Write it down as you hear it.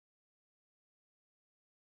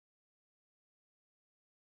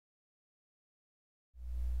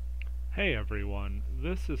Hey everyone,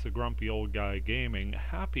 this is a grumpy old guy gaming.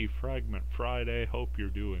 Happy Fragment Friday, hope you're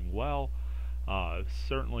doing well.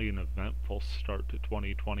 Certainly an eventful start to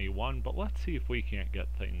 2021, but let's see if we can't get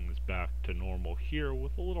things back to normal here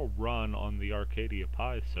with a little run on the Arcadia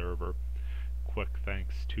Pi server. Quick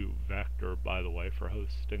thanks to Vector, by the way, for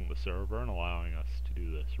hosting the server and allowing us to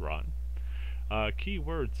do this run.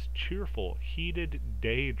 Keywords: cheerful, heated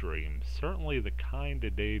daydream. Certainly the kind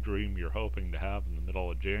of daydream you're hoping to have in the middle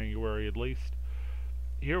of January at least.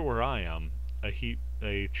 Here where I am,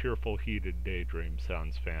 a cheerful, heated daydream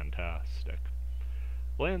sounds fantastic.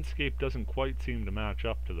 Landscape doesn't quite seem to match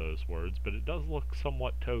up to those words, but it does look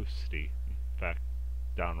somewhat toasty. In fact,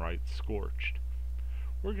 downright scorched.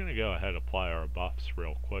 We're going to go ahead and apply our buffs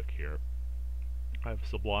real quick here. I have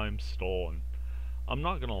Sublime Stolen. I'm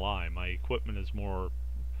not gonna lie, my equipment is more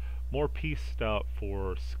pieced out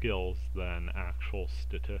for skills than actual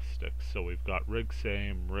statistics. So we've got Rig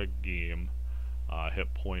Same, Rig Geem,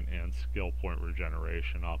 hit point and skill point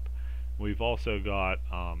regeneration up. We've also got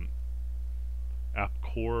App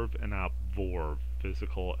Corv and App Vorv,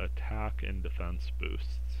 physical attack and defense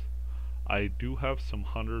boosts. I do have some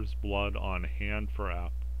Hunter's Blood on hand for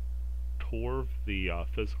App Torv, the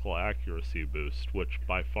physical accuracy boost, which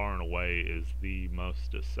by far and away is the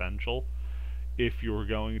most essential if you're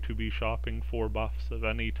going to be shopping for buffs of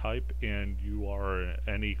any type and you are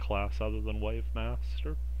any class other than Wave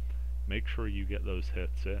Master. Make sure you get those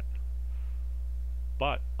hits in.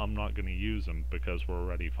 But I'm not going to use them because we're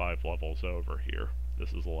already 5 levels over here.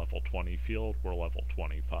 This is a level 20 field, we're level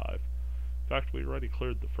 25. In fact, we already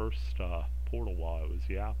cleared the first portal while I was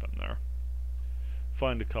yapping there.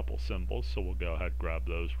 Find a couple symbols, so we'll go ahead and grab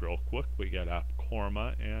those real quick. We get App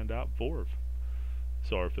Korma and App Vorv.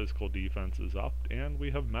 So our physical defense is up, and we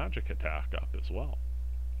have magic attack up as well.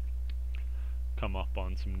 Come up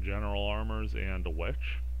on some general armors and a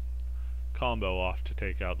witch. Combo off to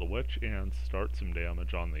take out the witch and start some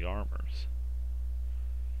damage on the armors.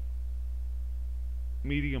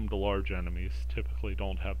 Medium to large enemies typically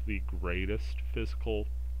don't have the greatest physical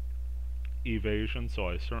evasion, so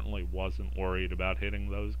I certainly wasn't worried about hitting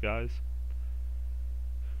those guys.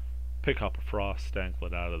 Pick up a frost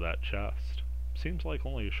anklet out of that chest. Seems like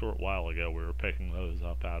only a short while ago we were picking those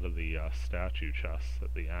up out of the statue chests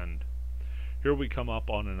at the end. Here we come up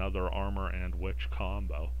on another armor and witch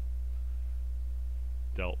combo.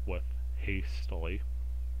 Dealt with hastily.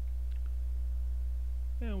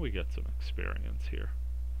 And we get some experience here.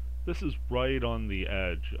 This is right on the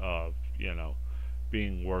edge of,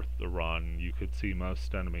 being worth the run. You could see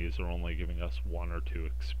most enemies are only giving us 1 or 2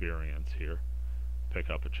 experience here. Pick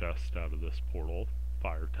up a chest out of this portal,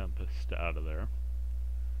 Fire Tempest out of there.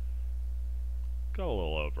 Got a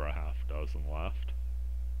little over a half dozen left.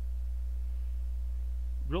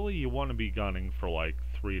 Really, you want to be gunning for like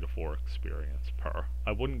 3 to 4 experience per.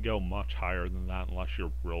 I wouldn't go much higher than that unless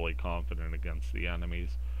you're really confident against the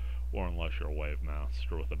enemies, or unless you're a Wave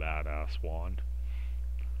Master with a badass wand.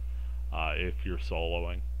 If you're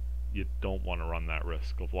soloing, you don't want to run that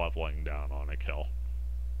risk of leveling down on a kill.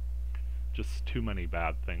 Just too many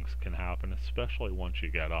bad things can happen, especially once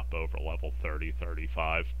you get up over level 30,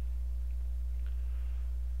 35.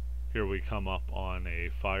 Here we come up on a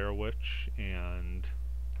Fire Witch and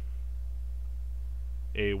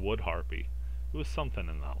a Wood Harpy. It was something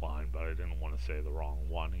in that line, but I didn't want to say the wrong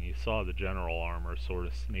one. And you saw the general armor sort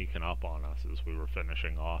of sneaking up on us as we were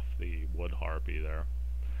finishing off the Wood Harpy there.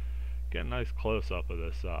 Get a nice close-up of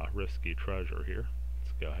this risky treasure here.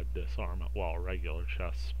 Let's go ahead and disarm it while a regular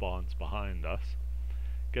chest spawns behind us.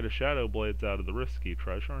 Get a Shadow Blades out of the risky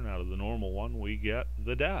treasure, and out of the normal one we get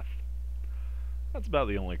the death. That's about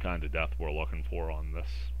the only kind of death we're looking for on this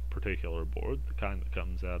particular board, the kind that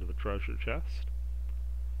comes out of a treasure chest.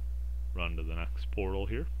 Run to the next portal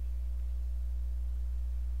here.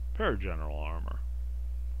 Pair of general armor.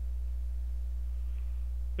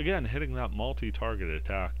 Again, hitting that multi-target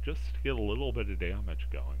attack just to get a little bit of damage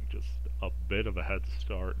going, just a bit of a head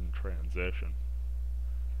start in transition.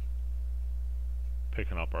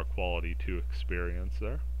 Picking up our quality 2 experience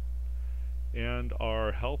there. And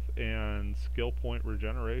our health and skill point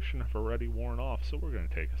regeneration have already worn off, so we're going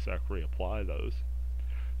to take a sec, reapply those.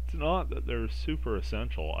 It's not that they're super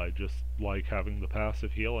essential, I just like having the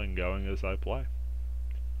passive healing going as I play.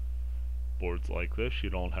 Boards like this, you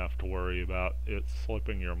don't have to worry about it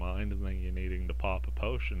slipping your mind and then you needing to pop a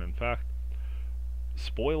potion. In fact,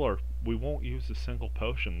 spoiler, we won't use a single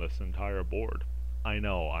potion this entire board. I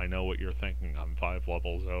know what you're thinking, I'm 5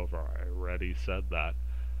 levels over, I already said that.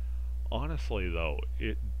 Honestly though,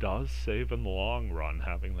 it does save in the long run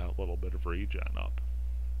having that little bit of regen up.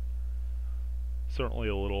 Certainly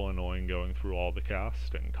a little annoying going through all the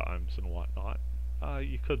casting times and whatnot.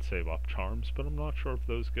 You could save up charms, but I'm not sure if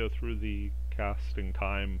those go through the casting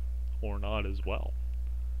time or not as well.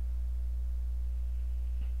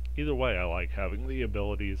 Either way, I like having the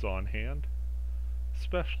abilities on hand,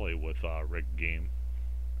 especially with rigged game.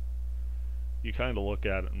 You kind of look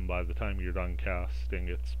at it, and by the time you're done casting,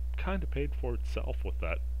 it's kind of paid for itself with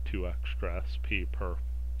that 2 extra SP per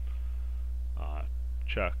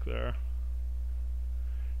check there.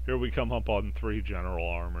 Here we come up on 3 general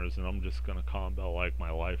armors, and I'm just going to combo like my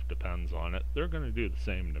life depends on it. They're going to do the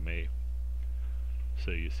same to me.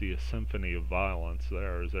 So you see a symphony of violence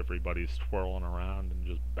there as everybody's twirling around and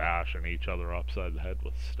just bashing each other upside the head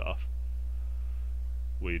with stuff.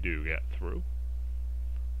 We do get through.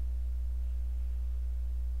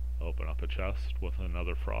 Open up a chest with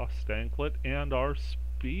another frost anklet, and our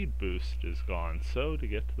speed boost is gone. So to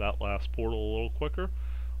get to that last portal a little quicker,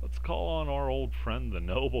 let's call on our old friend the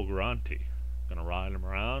Noble Grunty. Gonna ride him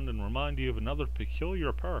around and remind you of another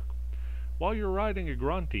peculiar perk. While you're riding a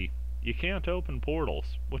Grunty, you can't open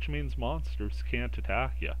portals, which means monsters can't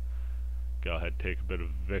attack you. Go ahead, take a bit of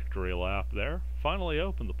victory lap there. Finally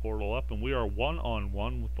open the portal up, and we are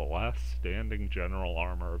one-on-one with the last standing general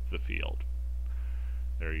armor of the field.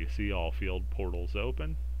 There you see all field portals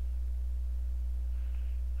open.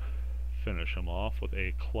 Finish him off with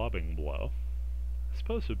a clubbing blow. I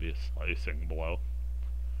suppose it would be a slicing blow.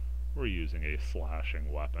 We're using a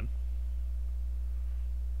slashing weapon.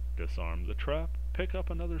 Disarm the trap. Pick up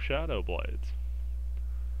another Shadow Blades.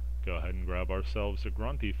 Go ahead and grab ourselves a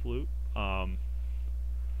Grunty Flute.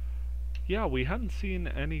 Yeah, we hadn't seen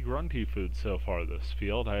any Grunty food so far this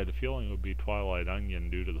field. I had a feeling it would be Twilight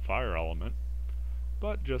Onion due to the fire element.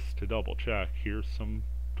 But just to double check, here's some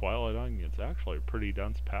Twilight Onions. Actually a pretty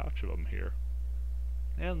dense patch of them here.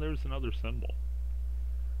 And there's another symbol.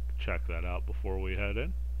 Check that out before we head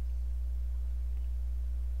in.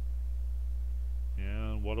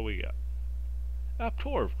 And what do we get?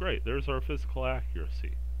 Aptorv, great, there's our physical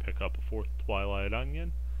accuracy. Pick up a 4th Twilight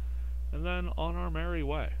Onion, and then on our merry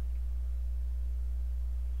way.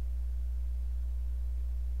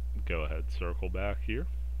 Go ahead, circle back here.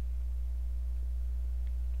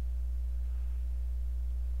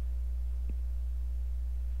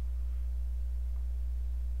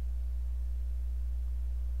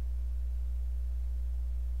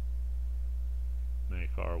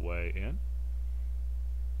 Make our way in.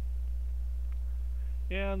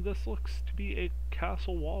 And this looks to be a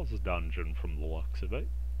Castle Walls dungeon from the looks of it.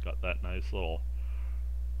 Got that nice little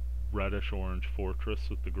reddish-orange fortress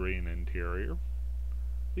with the green interior.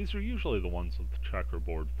 These are usually the ones with the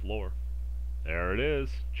checkerboard floor. There it is,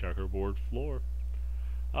 checkerboard floor.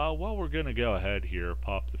 Well, we're going to go ahead here,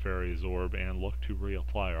 pop the Fairy's Orb, and look to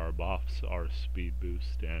reapply our buffs, our speed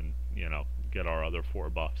boost, and, get our other 4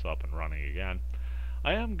 buffs up and running again.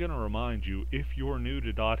 I am going to remind you, if you're new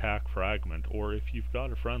to .hack Fragment, or if you've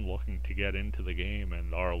got a friend looking to get into the game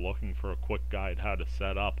and are looking for a quick guide how to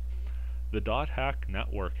set up, the .hack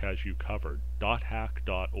network has you covered.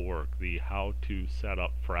 .hack.org, the how to set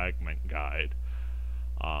up Fragment guide.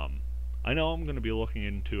 I know I'm going to be looking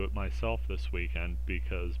into it myself this weekend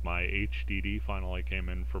because my HDD finally came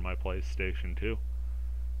in for my PlayStation 2.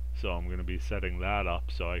 So I'm going to be setting that up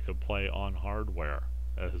so I could play on hardware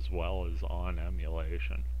as well as on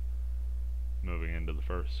emulation. Moving into the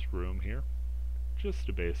first room here. Just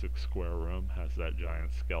a basic square room, has that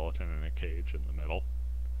giant skeleton in a cage in the middle.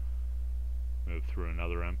 Move through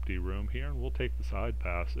another empty room here, and we'll take the side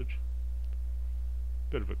passage.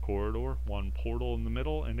 Bit of a corridor, 1 portal in the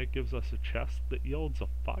middle, and it gives us a chest that yields a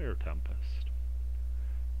fire tempest.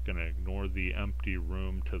 Gonna ignore the empty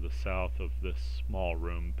room to the south of this small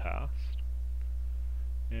room past.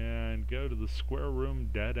 And go to the square room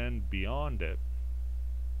dead end beyond it.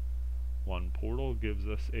 1 portal gives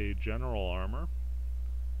us a general armor.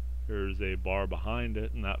 There's a bar behind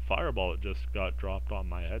it, and that fireball that just got dropped on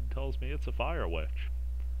my head tells me it's a fire witch.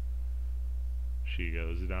 She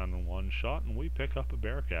goes down in 1 shot, and we pick up a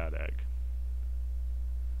bearcat egg.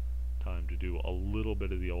 Time to do a little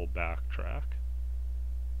bit of the old backtrack.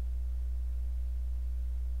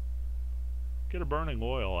 Get a burning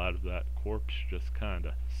oil out of that corpse just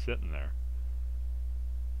kinda sitting there.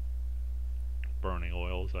 Burning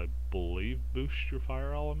oils, I believe, boost your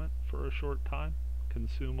fire element for a short time.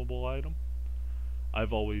 Consumable item.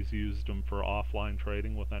 I've always used them for offline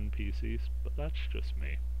trading with NPCs, but that's just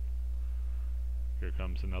me. Here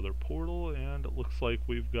comes another portal, and it looks like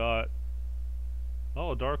we've got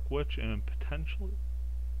a Dark Witch and potentially,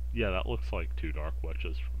 yeah, that looks like 2 Dark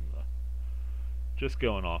Witches from the, just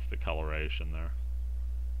going off the coloration there.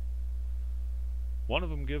 One of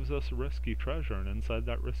them gives us a risky treasure, and inside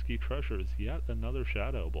that risky treasure is yet another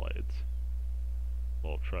Shadow Blades.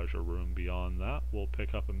 Little treasure room beyond that, we'll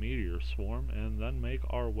pick up a meteor swarm and then make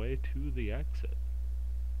our way to the exit.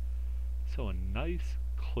 So a nice,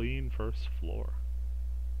 clean first floor.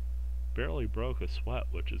 Barely broke a sweat,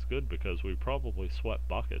 which is good because we probably sweat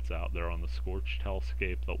buckets out there on the scorched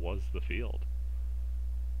hellscape that was the field.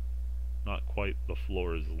 Not quite the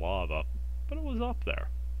floor's lava, but it was up there.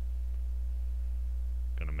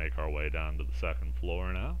 Gonna make our way down to the second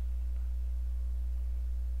floor now.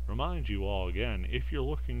 Remind you all again, if you're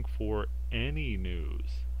looking for any news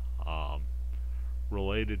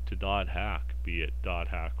related to .hack, be it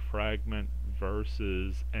 .hack Fragment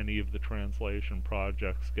versus any of the translation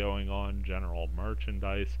projects going on, general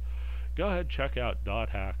merchandise, go ahead, check out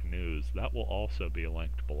 .hack news. That will also be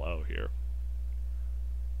linked below here.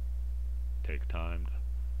 Take time to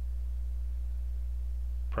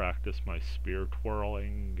practice my spear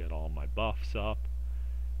twirling, get all my buffs up.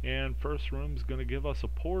 And first room's going to give us a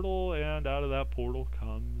portal, and out of that portal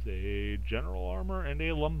comes a general armor and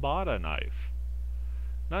a Lambada knife.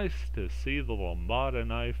 Nice to see the Lambada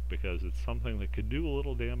knife because it's something that could do a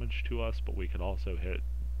little damage to us, but we could also hit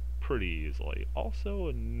pretty easily. Also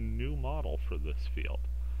a new model for this field.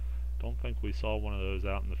 Don't think we saw one of those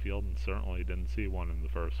out in the field, and certainly didn't see one in the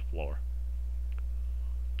first floor.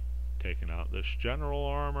 Taking out this general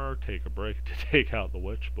armor, take a break to take out the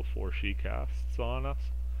witch before she casts on us.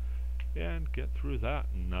 And get through that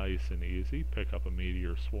nice and easy. Pick up a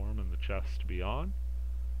meteor swarm in the chest beyond.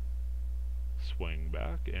 Swing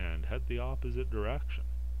back and head the opposite direction.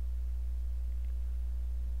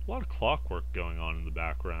 A lot of clockwork going on in the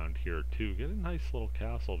background here too. Get a nice little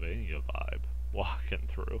Castlevania vibe walking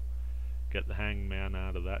through. Get the hangman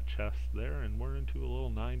out of that chest there, and we're into a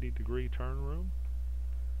little 90-degree turn room.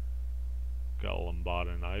 Got a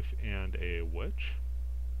Lambada knife and a witch.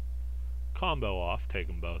 Combo off, take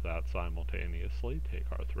them both out simultaneously. Take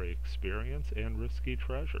our 3 experience and risky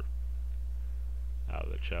treasure. Out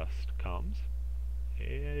of the chest comes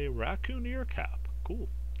a raccoon ear cap. Cool.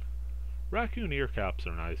 Raccoon ear caps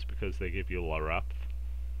are nice because they give you larepth.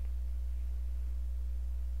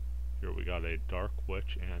 Here we got a dark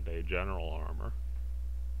witch and a general armor.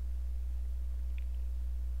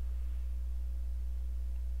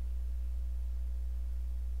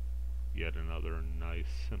 Yet another nice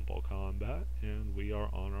simple combat, and we are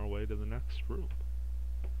on our way to the next room.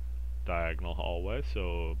 Diagonal hallway,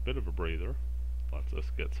 so a bit of a breather. Lets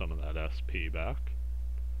us get some of that SP back.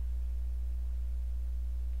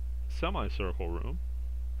 Semicircle room.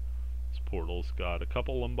 This portal's got a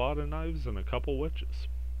couple Lambada knives and a couple witches.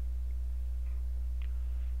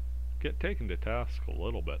 Get taken to task a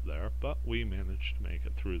little bit there, but we managed to make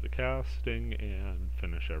it through the casting and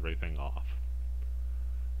finish everything off.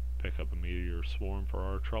 Pick up a meteor swarm for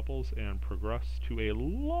our troubles and progress to a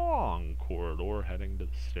long corridor heading to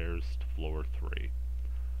the stairs to floor 3.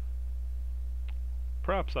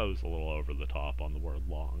 Perhaps I was a little over the top on the word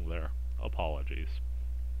long there. Apologies.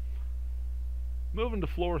 Moving to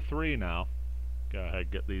floor 3 now. Go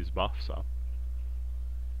ahead, get these buffs up.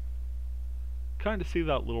 Kind of see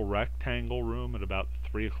that little rectangle room at about the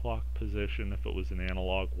 3 o'clock position if it was an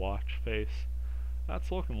analog watch face.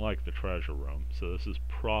 That's looking like the treasure room, so this is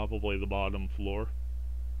probably the bottom floor.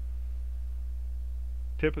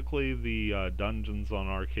 Typically the dungeons on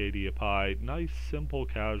Arcadia Pi, nice simple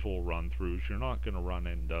casual run-throughs. You're not going to run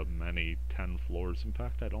into many 10 floors. In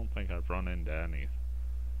fact, I don't think I've run into any.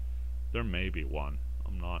 There may be one,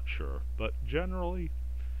 I'm not sure. But generally,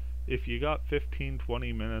 if you got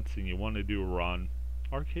 15-20 minutes and you want to do a run,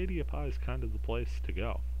 Arcadia Pi is kind of the place to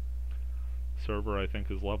go. Server I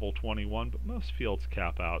think is level 21, but most fields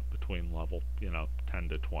cap out between level, 10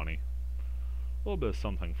 to 20. A little bit of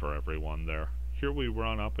something for everyone there. Here we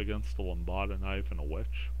run up against a Lambada knife and a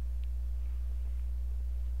witch.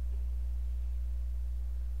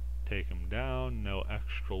 Take him down, no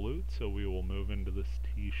extra loot, so we will move into this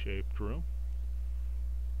T-shaped room.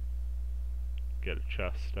 Get a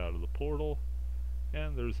chest out of the portal,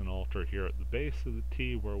 and there's an altar here at the base of the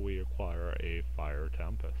T where we acquire a Fire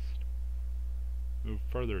Tempest. Move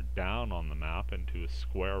further down on the map into a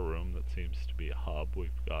square room that seems to be a hub.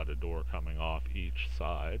 We've got a door coming off each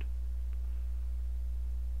side.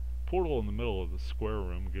 Portal in the middle of the square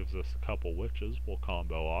room gives us a couple witches. We'll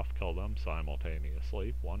combo off, kill them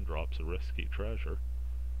simultaneously. One drops a risky treasure.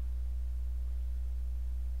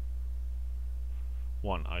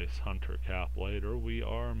 One Ice Hunter cap later, we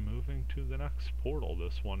are moving to the next portal.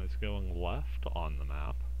 This one is going left on the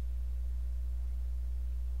map.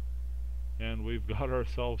 And we've got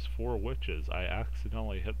ourselves 4 witches. I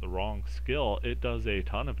accidentally hit the wrong skill. It does a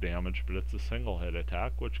ton of damage, but it's a single hit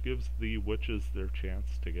attack, which gives the witches their chance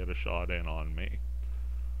to get a shot in on me.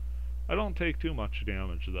 I don't take too much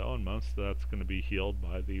damage though, and most of that's going to be healed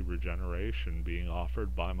by the regeneration being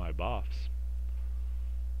offered by my buffs.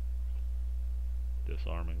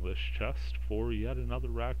 Disarming this chest for yet another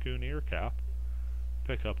raccoon ear cap.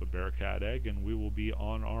 Pick up a bearcat egg, and we will be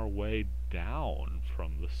on our way down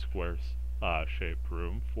from the square shaped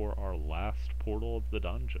room for our last portal of the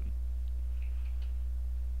dungeon.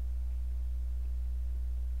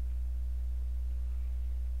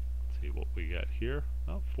 Let's see what we get here.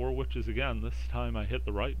 Oh, 4 witches again. This time I hit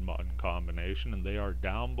the right button combination, and they are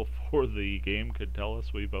down before the game could tell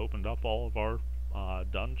us we've opened up all of our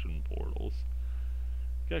dungeon portals.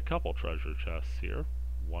 Get a couple treasure chests here.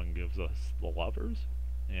 One gives us the lovers,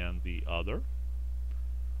 and the other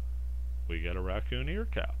we get a raccoon ear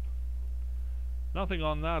cap. Nothing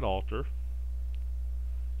on that altar,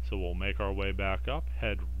 so we'll make our way back up,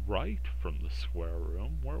 head right from the square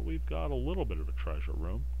room, where we've got a little bit of a treasure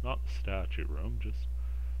room, not the statue room, just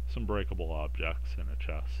some breakable objects in a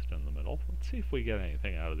chest in the middle. Let's see if we get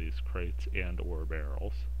anything out of these crates and or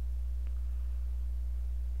barrels.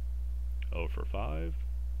 0 for 5,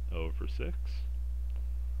 0 for 6.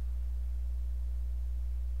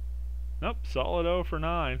 Nope, solid 0 for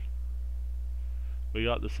 9. We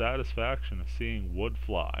got the satisfaction of seeing wood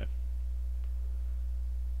fly.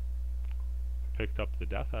 Picked up the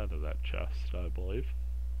death out of that chest, I believe.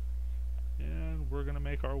 And we're going to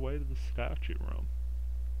make our way to the statue room.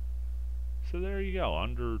 So there you go,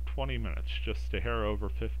 under 20 minutes, just a hair over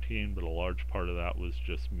 15, but a large part of that was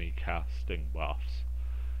just me casting buffs.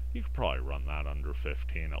 You could probably run that under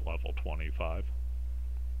 15 at level 25.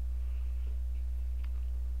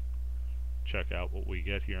 Check out what we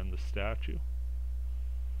get here in the statue.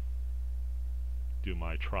 Do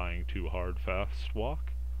my trying too hard fast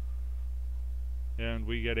walk. And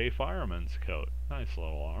we get a fireman's coat. Nice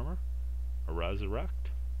little armor. A resurrect.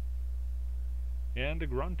 And a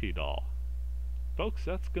grunty doll. Folks,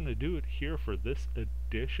 that's going to do it here for this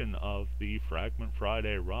edition of the Fragment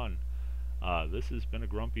Friday run. This has been a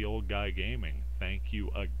Grumpy Old Guy Gaming. Thank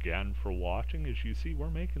you again for watching. As you see,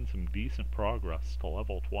 we're making some decent progress to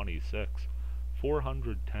level 26.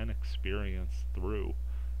 410 experience through.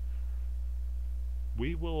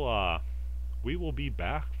 We will be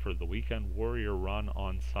back for the Weekend Warrior run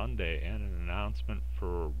on Sunday, and an announcement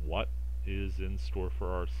for what is in store for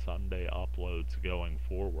our Sunday uploads going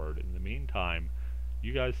forward. In the meantime,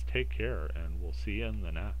 you guys take care, and we'll see you in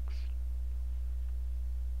the next.